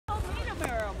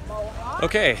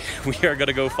Okay, we are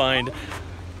gonna go find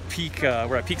peak,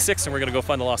 we're at peak 6 and we're gonna go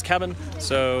find the lost cabin.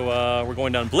 So we're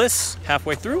going down Bliss,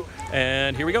 halfway through,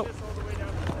 and here we go.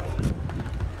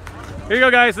 Here you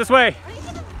go, guys, this way.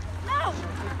 No.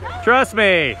 Trust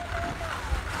me.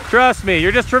 Trust me,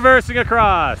 you're just traversing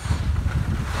across.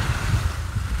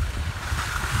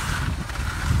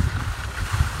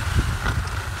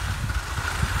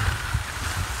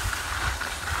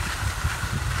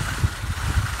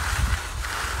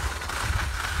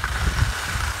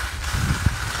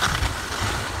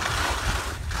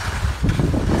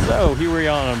 So here we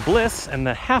are on Bliss, and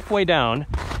the halfway down,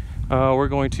 we're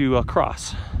going to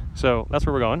cross. So that's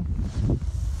where we're going.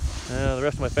 The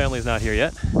rest of my family is not here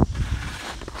yet.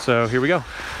 So here we go.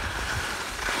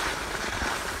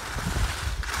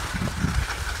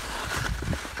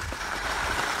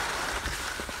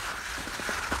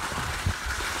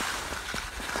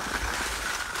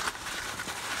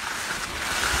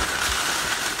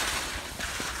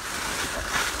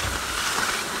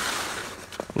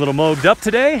 A little mogged up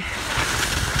today.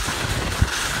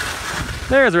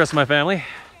 There's the rest of my family.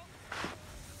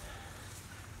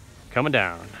 Coming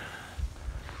down.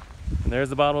 And there's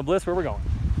the bottom of Bliss where we're going.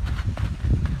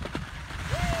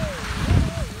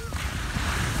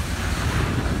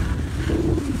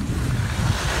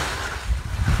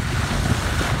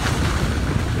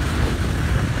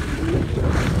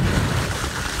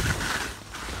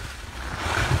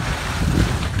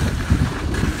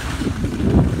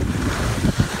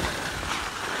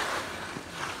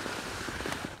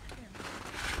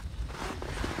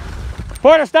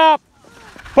 Porter, stop!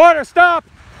 Porter, stop!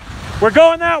 We're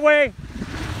going that way!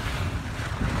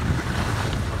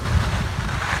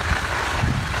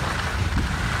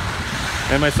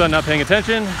 And my son not paying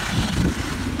attention.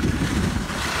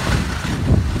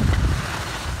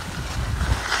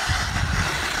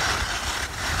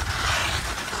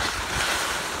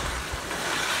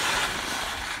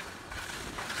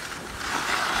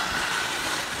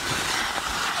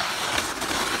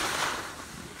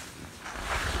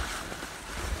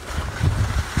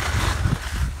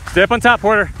 Stay up on top,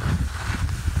 Porter.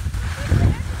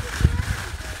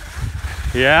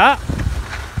 Yeah.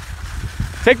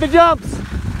 Take the jumps.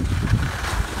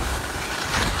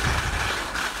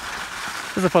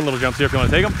 There's a fun little jumps here if you want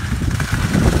to take them.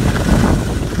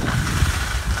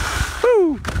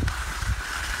 Woo!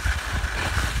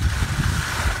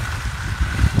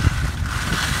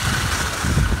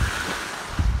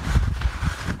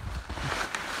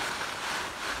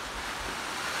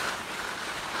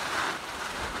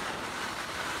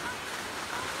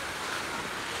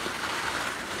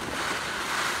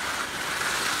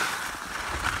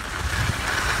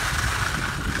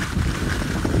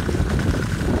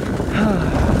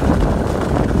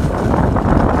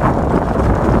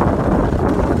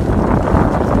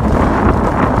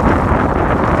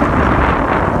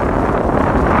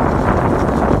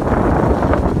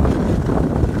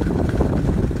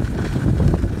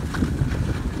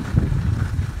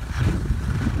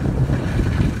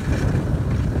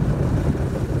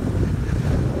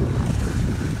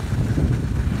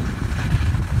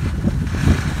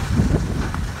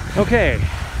 Okay,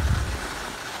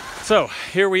 so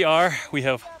here we are. We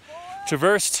have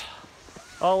traversed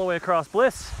all the way across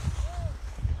Bliss.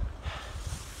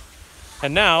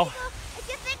 And now,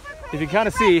 if you kind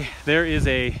of see, there is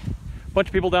a bunch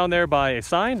of people down there by a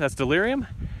sign, that's Delirium,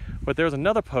 but there's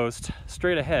another post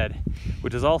straight ahead,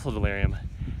 which is also Delirium,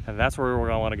 and that's where we're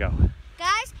gonna wanna go.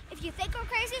 Guys, if you think we're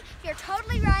crazy, you're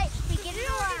totally right. Begin to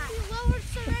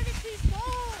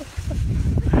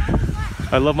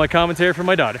I love my commentary from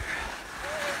my daughter.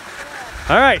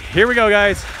 All right, here we go,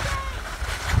 guys.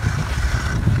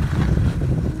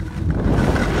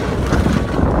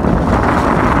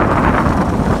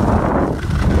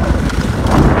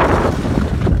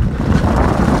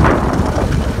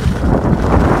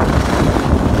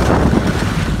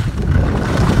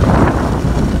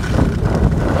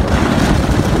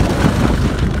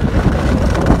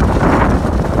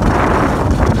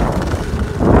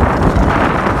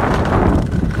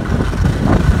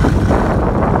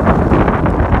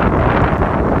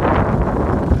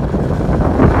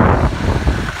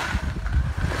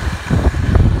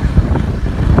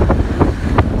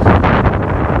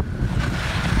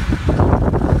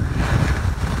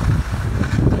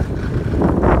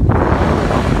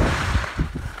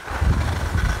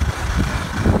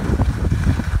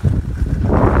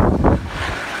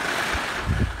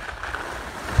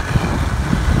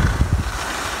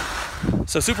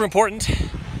 So super important,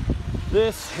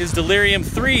 this is Delirium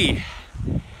 3.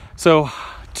 So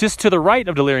just to the right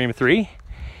of Delirium 3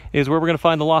 is where we're gonna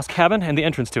find the lost cabin and the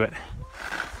entrance to it.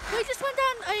 We just went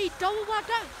down a double black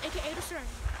diamond, aka the string.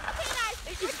 Okay, guys,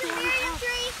 with Delirium 3,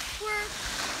 we're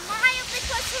mildly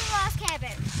close to the lost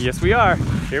cabin. Yes, we are.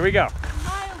 Here we go.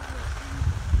 Mildly.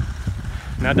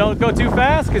 Now don't go too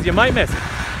fast because you might miss it.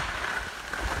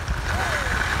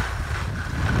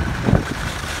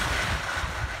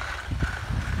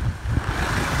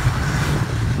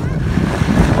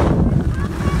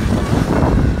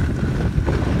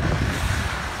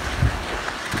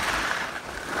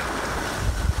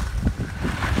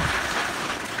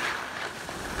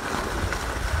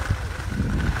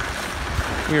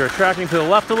 We are tracking to the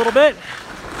left a little bit.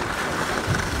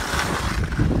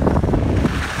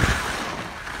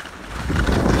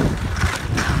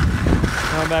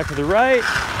 Now back to the right.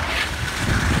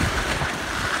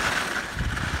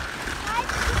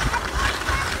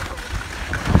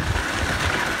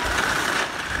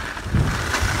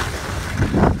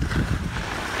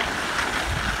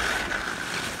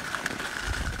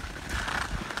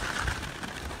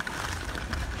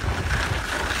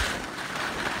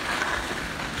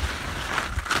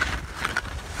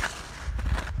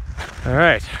 All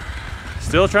right,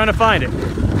 still trying to find it.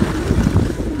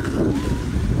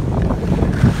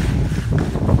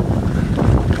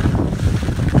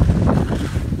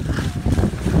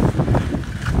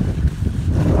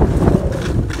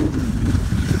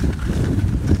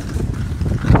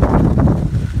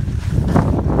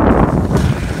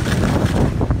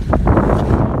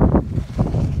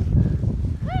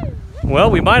 Well,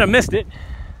 we might have missed it.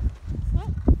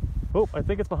 Oh, I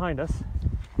think it's behind us.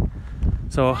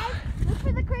 So Look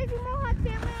for the crazy Mohawk family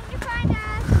when you find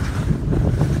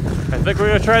us. I think we're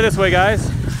gonna try this way, guys.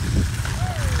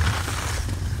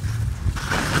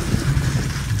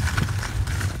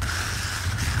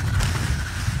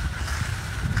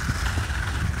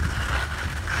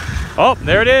 Oh,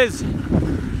 there it is.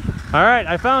 All right,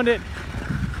 I found it.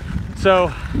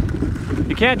 So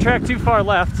you can't track too far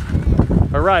left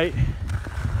or right.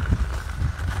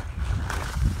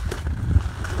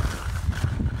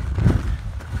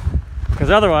 Because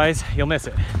otherwise you'll miss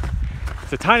it.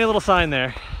 It's a tiny little sign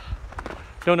there.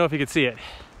 Don't know if you can see it.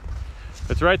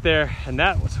 It's right there, and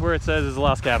that's where it says is the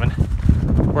lost cabin.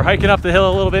 We're hiking up the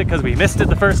hill a little bit because we missed it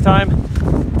the first time.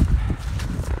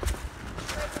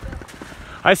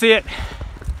 I see it.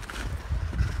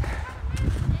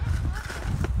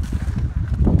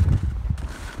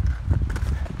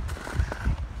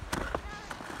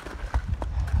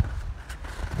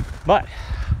 But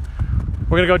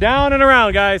we're gonna go down and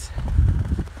around, guys.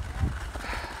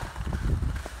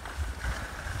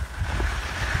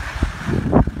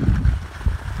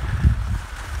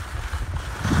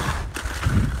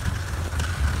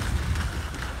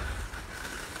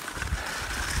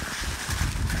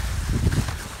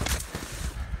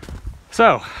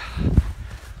 So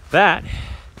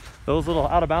those little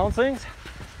out of balance things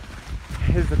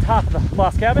is the top of the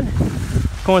lost cabin.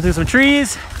 Going through some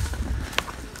trees.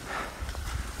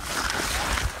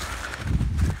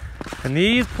 And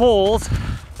these poles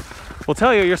will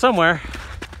tell you you're somewhere,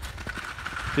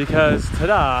 because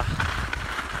ta-da,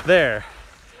 there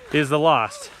is the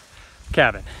lost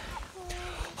cabin.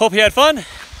 Hope you had fun.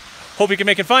 Hope you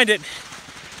can find it.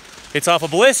 It's off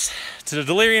of Bliss to the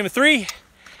Delirium 3,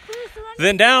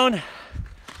 then down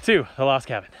to the lost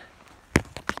cabin.